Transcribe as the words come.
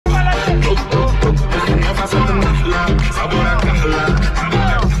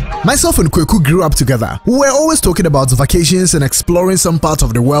Myself and Kweku grew up together. We were always talking about vacations and exploring some part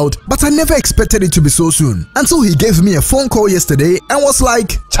of the world, but I never expected it to be so soon. Until he gave me a phone call yesterday and was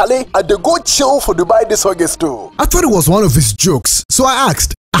like, Charlie, I dey go chill for Dubai this August too. I thought it was one of his jokes, so I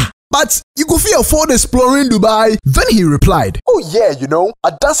asked, but you could afford exploring Dubai? Then he replied, oh yeah, you know,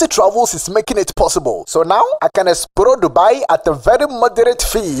 Adansi Travels is making it possible. So now I can explore Dubai at a very moderate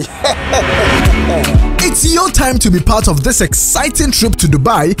fee. It's your time to be part of this exciting trip to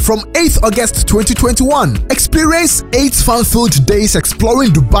Dubai from 8th August 2021. Experience 8 fun-filled days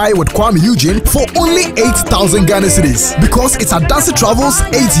exploring Dubai with Kuami Eugene for only 8,000 Ghana cedis. Because it's Adansi Travels'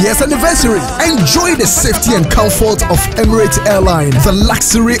 8 years anniversary. Enjoy the safety and comfort of Emirates Airline, the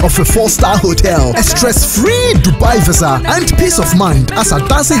luxury of a 4-star hotel, a stress-free Dubai visa, and peace of mind as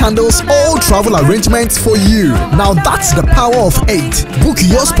Adansi handles all travel arrangements for you. Now that's the power of 8. Book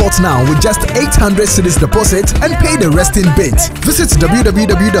your spot now with just 800 cedis deposit and pay the rest in bits. Visit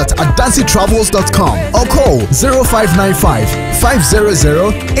www.adansitravels.com or call 0595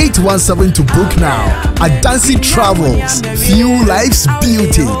 500 817 to book now. Adansi Travels, fuel life's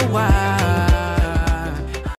beauty.